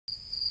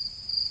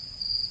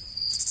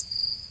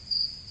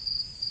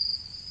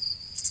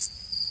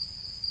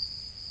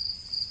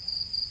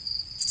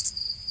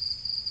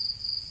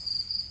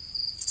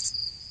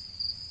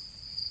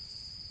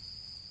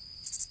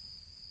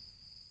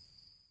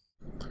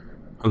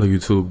Hello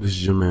YouTube, this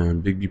is your man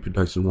Big B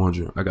Production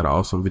 100. I got an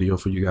awesome video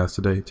for you guys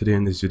today. Today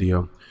in this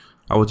video,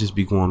 I will just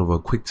be going over a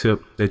quick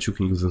tip that you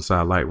can use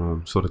inside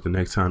Lightroom so that the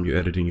next time you're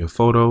editing your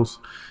photos,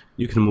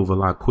 you can move a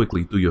lot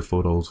quickly through your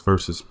photos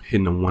versus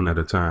hitting them one at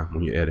a time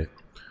when you edit.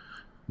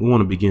 We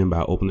want to begin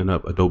by opening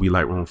up Adobe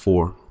Lightroom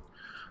 4.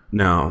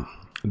 Now,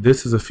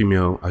 this is a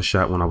female I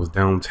shot when I was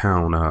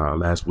downtown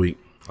last week.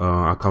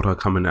 I caught her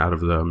coming out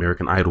of the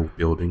American Idol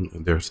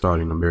building. They're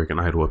starting American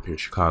Idol up here in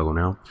Chicago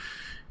now.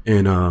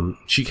 And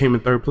she came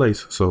in third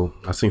place, so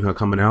I seen her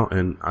coming out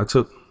and I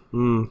took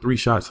 3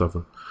 shots of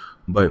her.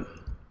 But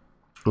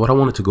what I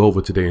wanted to go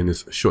over today in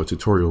this short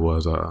tutorial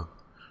was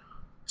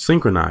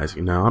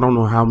synchronizing. Now, I don't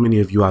know how many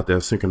of you out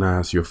there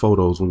synchronize your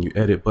photos when you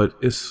edit, but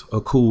it's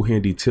a cool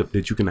handy tip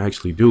that you can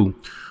actually do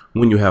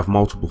when you have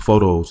multiple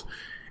photos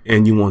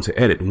and you want to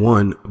edit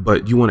one,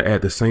 but you want to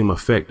add the same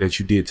effect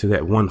that you did to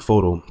that one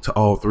photo to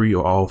all 3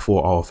 or all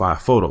 4 or all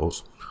 5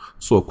 photos.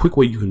 So a quick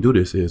way you can do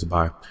this is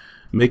by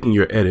making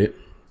your edit.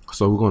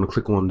 So we're going to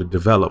click on the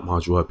develop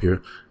module up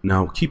here.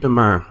 Now keep in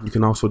mind, you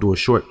can also do a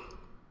short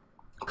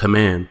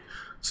command.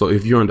 So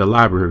if you're in the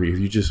library, if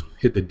you just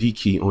hit the D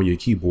key on your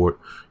keyboard,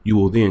 you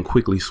will then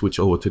quickly switch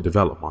over to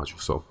develop module.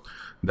 So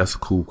that's a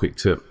cool quick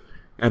tip.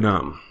 And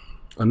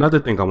another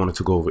thing I wanted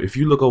to go over, if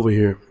you look over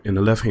here in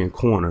the left hand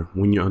corner,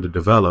 when you're under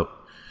develop,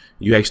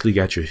 you actually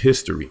got your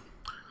history.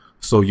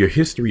 So your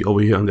history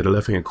over here under the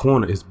left hand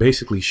corner is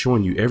basically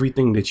showing you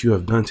everything that you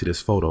have done to this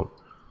photo.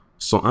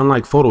 So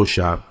unlike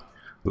Photoshop,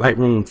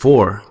 Lightroom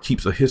 4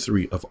 keeps a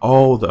history of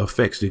all the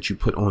effects that you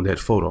put on that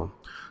photo.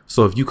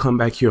 So if you come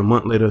back here a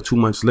month later, 2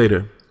 months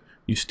later,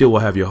 you still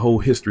will have your whole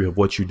history of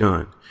what you've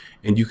done.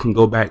 And you can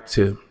go back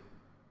to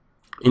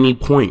any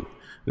point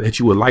that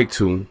you would like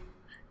to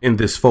in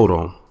this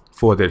photo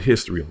for that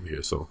history over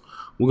here. So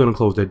we're going to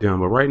close that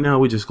down. But right now,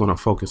 we're just going to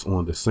focus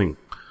on the sync.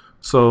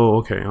 So,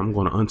 okay, I'm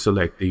going to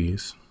unselect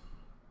these.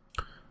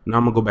 Now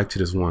I'm going to go back to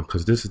this one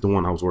because this is the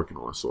one I was working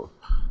on. So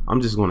I'm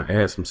just going to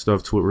add some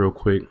stuff to it real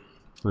quick.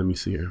 Let me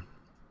see here.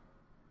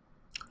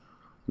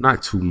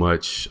 Not too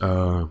much.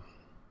 Something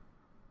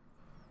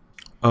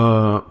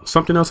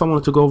else I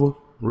wanted to go over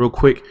real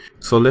quick.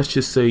 So let's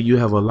just say you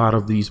have a lot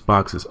of these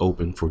boxes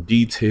open for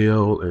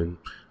detail and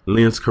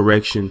lens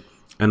correction.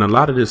 And a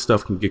lot of this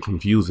stuff can get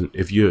confusing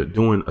if you're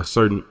doing a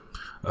certain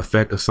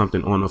effect or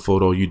something on a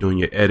photo, you're doing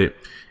your edit,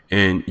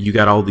 and you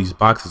got all these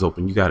boxes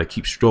open. You got to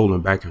keep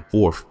strolling back and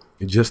forth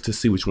just to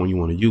see which one you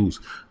want to use.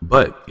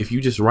 But if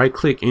you just right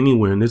click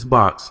anywhere in this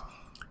box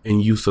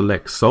and you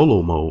select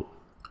solo mode,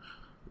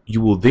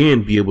 you will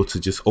then be able to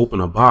just open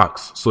a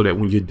box so that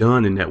when you're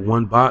done in that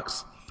one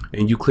box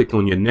and you click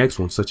on your next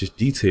one, such as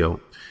detail,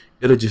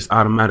 it'll just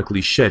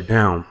automatically shut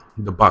down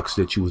the box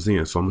that you was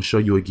in. So I'm gonna show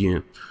you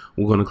again.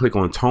 We're gonna click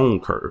on tone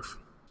curve.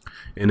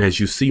 And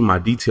as you see, my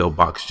detail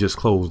box just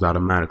closed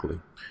automatically.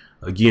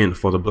 Again,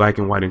 for the black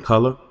and white and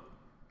color,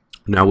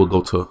 now we'll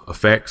go to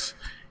effects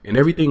and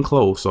everything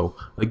closed. So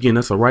again,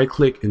 that's a right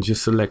click and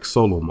just select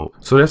solo mode.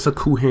 So that's a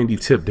cool handy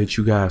tip that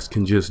you guys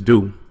can just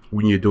do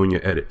when you're doing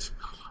your edits.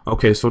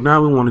 Okay, so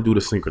now we want to do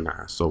the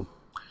synchronize. So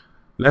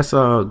let's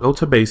go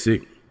to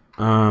basic.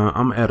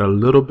 I'm gonna add a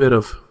little bit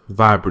of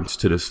vibrance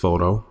to this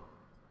photo,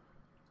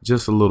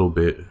 just a little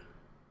bit.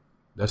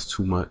 That's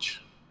too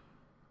much.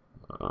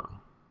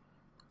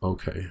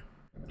 Okay,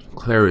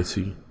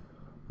 clarity,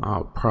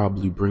 I'll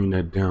probably bring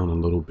that down a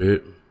little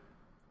bit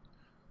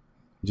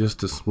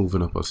just to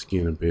smoothen up our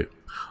skin a bit.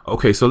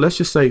 Okay, so let's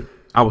just say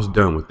I was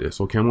done with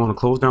this. Okay, I'm going to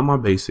close down my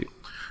basic.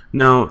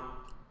 Now,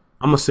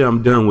 I'm going to say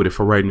I'm done with it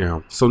for right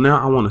now. So now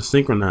I want to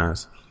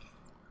synchronize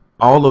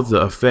all of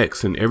the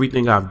effects and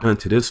everything I've done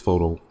to this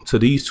photo to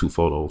these 2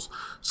 photos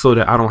so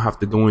that I don't have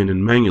to go in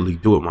and manually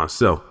do it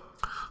myself.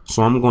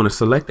 So I'm going to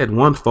select that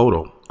one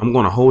photo. I'm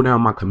going to hold down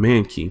my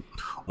command key.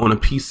 On a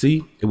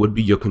PC, it would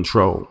be your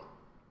control.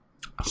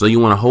 So you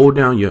want to hold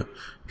down your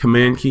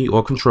command key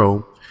or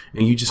control,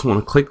 and you just want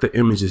to click the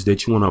images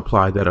that you want to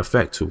apply that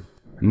effect to.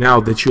 Now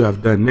that you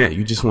have done that,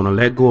 you just want to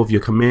let go of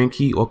your command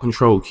key or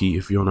control key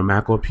if you're on a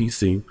Mac or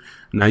PC.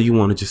 Now you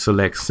want to just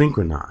select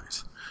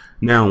synchronize.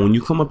 Now when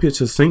you come up here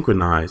to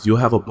synchronize, you'll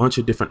have a bunch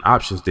of different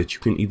options that you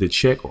can either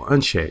check or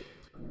uncheck.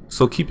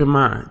 So keep in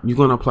mind, you're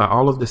going to apply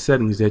all of the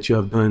settings that you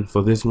have done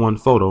for this one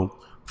photo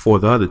for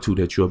the other 2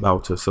 that you're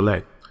about to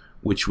select,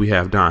 which we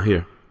have down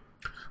here.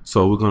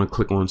 So we're going to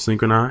click on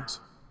synchronize.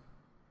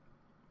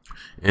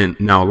 And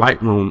now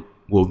Lightroom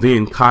will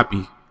then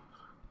copy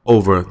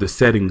over the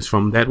settings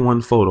from that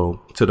one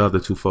photo to the other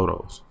 2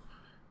 photos.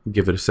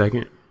 Give it a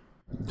second.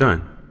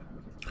 Done.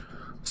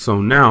 So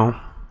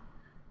now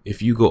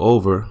if you go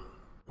over,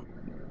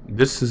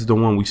 this is the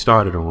one we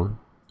started on.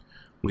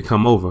 We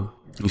come over,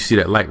 you see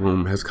that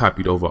Lightroom has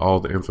copied over all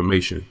the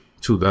information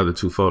to the other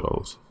 2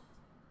 photos.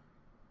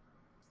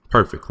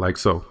 Perfect, like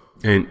so.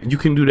 And you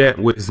can do that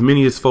with as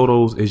many as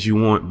photos as you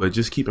want, but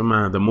just keep in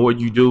mind, the more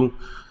you do,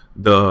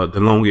 the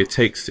longer it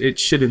takes. It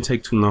shouldn't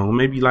take too long,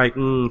 maybe like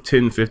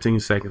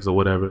 10-15 seconds or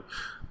whatever.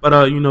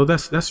 But you know,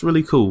 that's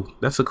really cool.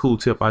 That's a cool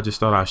tip I just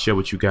thought I'd share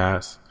with you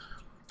guys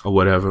or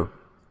whatever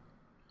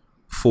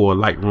for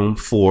Lightroom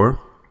 4.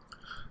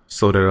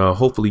 so that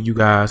hopefully you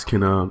guys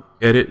can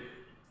edit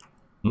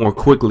more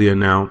quickly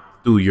now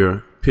through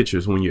your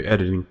pictures when you're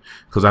editing,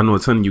 because I know a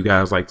ton of you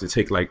guys like to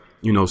take, like,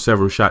 you know,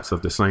 several shots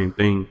of the same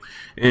thing,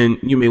 and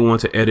you may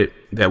want to edit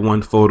that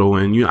one photo,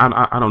 and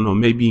I don't know,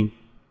 maybe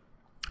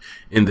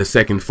in the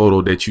second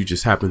photo that you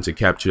just happened to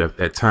capture at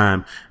that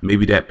time,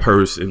 maybe that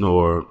person,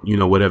 or, you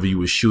know, whatever you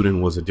were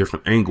shooting was a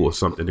different angle or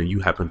something, and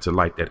you happen to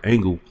like that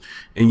angle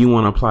and you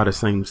want to apply the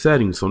same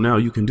settings. So now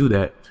you can do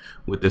that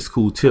with this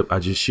cool tip I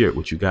just shared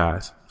with you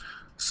guys.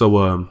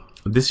 So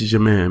this is your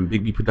man,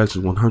 Big B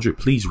Productions 100.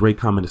 Please rate,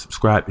 comment, and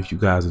subscribe if you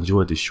guys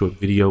enjoyed this short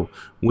video,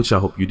 which I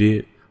hope you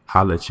did.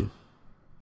 Holla at you.